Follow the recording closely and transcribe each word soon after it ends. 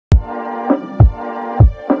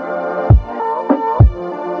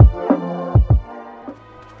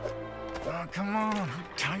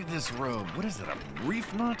What is it, a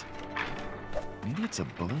reef knot? Maybe it's a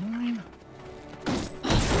bowline?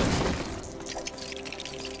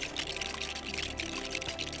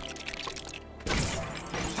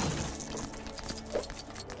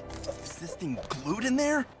 Is this thing glued in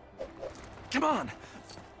there? Come on!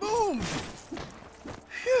 Boom!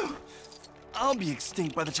 Phew! I'll be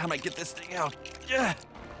extinct by the time I get this thing out. Yeah!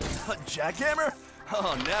 A jackhammer?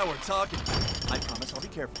 Oh, now we're talking. I promise I'll be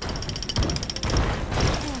careful.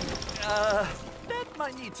 That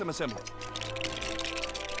might need some assembly.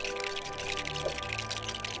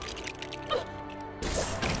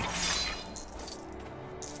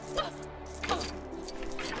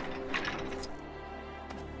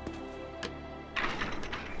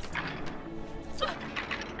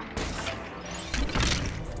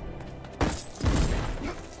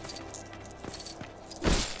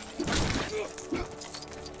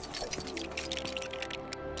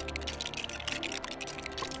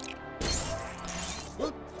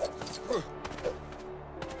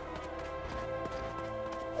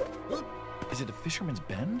 Is it a fisherman's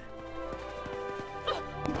bend?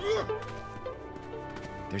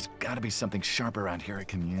 There's gotta be something sharp around here I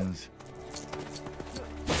can use.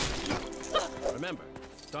 Remember,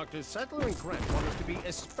 Drs. Settler and Grant want us to be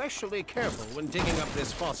especially careful when digging up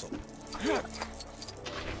this fossil.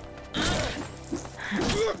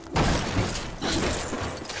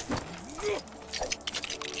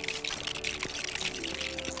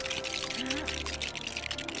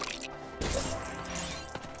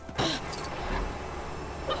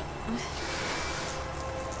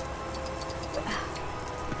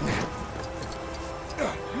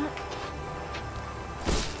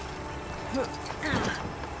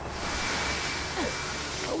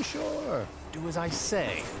 Oh, sure. Do as I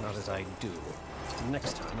say, not as I do.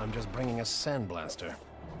 Next time, I'm just bringing a sandblaster.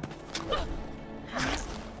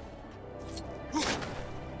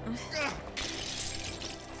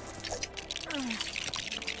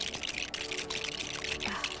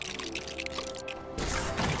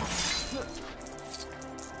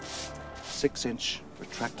 Six-inch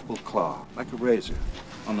retractable claw, like a razor,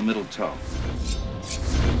 on the middle toe.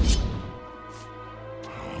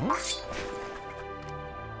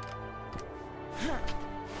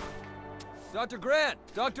 Dr. Grant!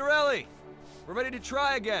 Dr. Ellie! We're ready to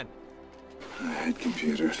try again. I hate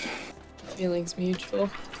computers. Feelings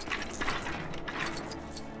mutual.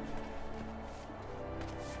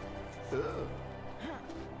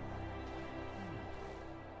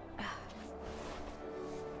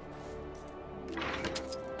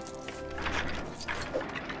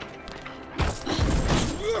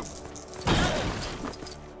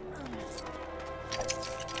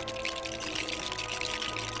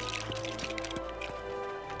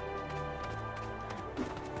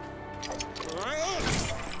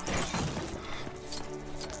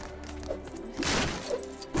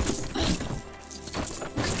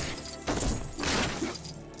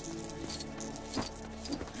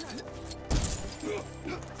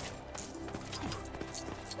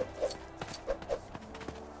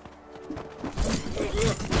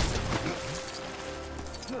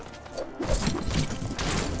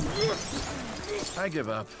 I give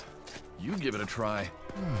up. You give it a try.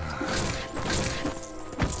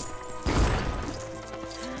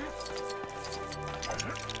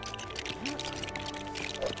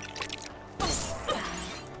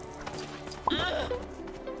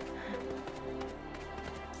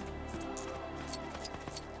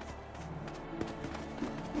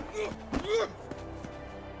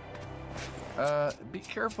 Be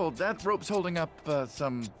careful. That rope's holding up,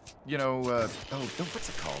 some, what's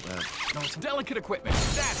it called? No, some delicate equipment.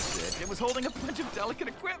 That's it. It was holding a bunch of delicate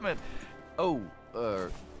equipment. Oh,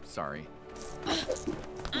 sorry.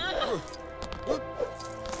 I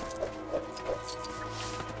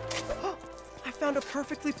found a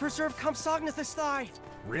perfectly preserved Compsognathus thigh.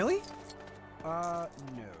 Really? No.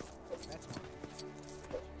 That's fine.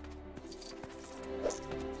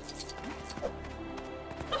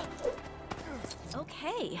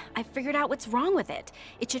 Okay, I figured out what's wrong with it.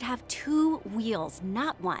 It should have 2 wheels,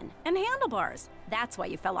 not 1, and handlebars. That's why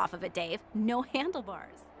you fell off of it, Dave. No handlebars.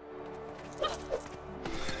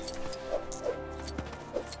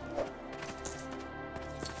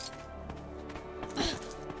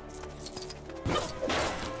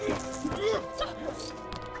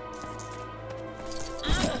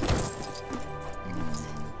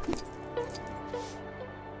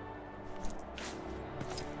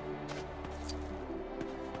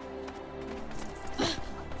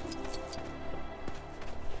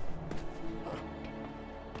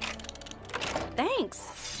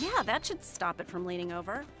 Thanks. Yeah, that should stop it from leaning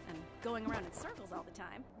over and going around in circles all the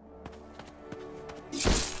time.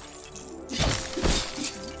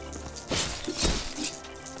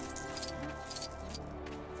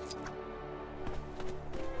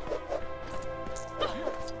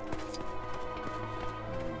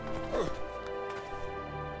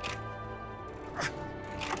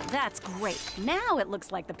 That's great. Now it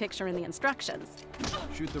looks like the picture in the instructions.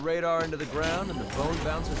 Shoot the radar into the ground and the phone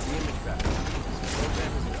bounces the image back. This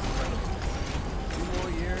program is incredible. 2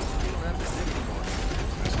 more years, you don't have to dig anymore.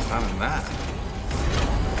 There's none in that.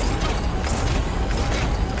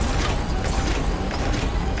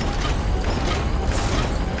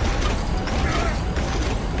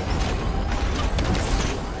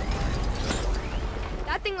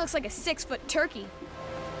 That thing looks like a 6-foot turkey.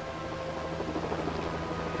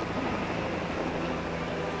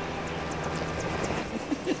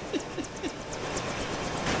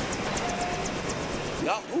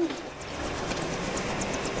 Yahoo!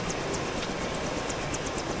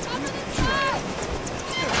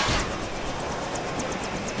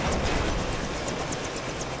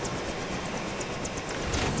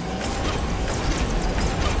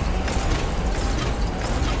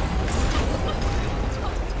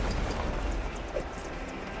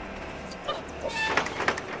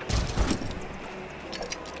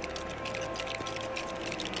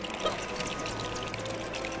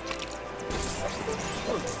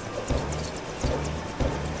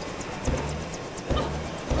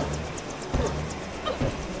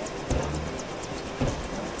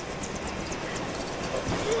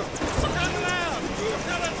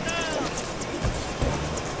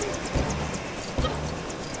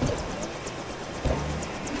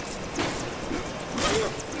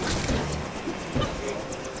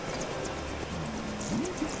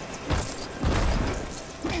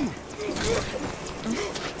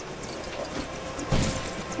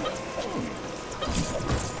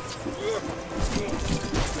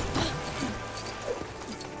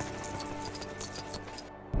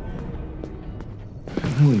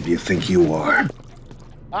 Who do you think you are?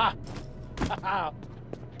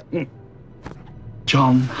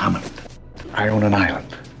 John Hammond. I own an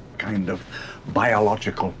island, kind of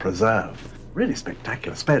biological preserve. Really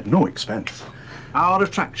spectacular, spared no expense. Our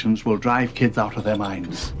attractions will drive kids out of their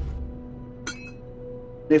minds.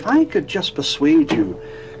 If I could just persuade you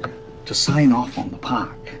to sign off on the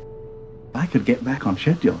park, I could get back on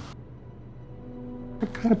schedule.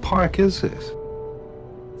 What kind of park is this?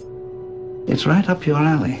 It's right up your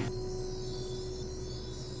alley.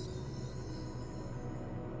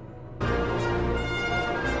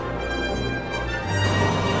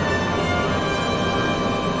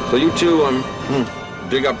 So you two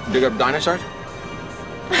dig up dinosaurs?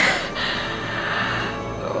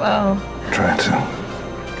 Well, Try to.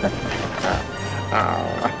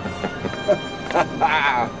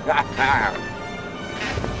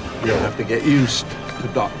 You'll have to get used to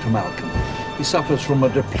Dr. Malcolm. He suffers from a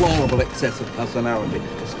deplorable excess of personality,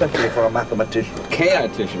 especially for a mathematician.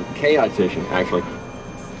 Chaotician, actually.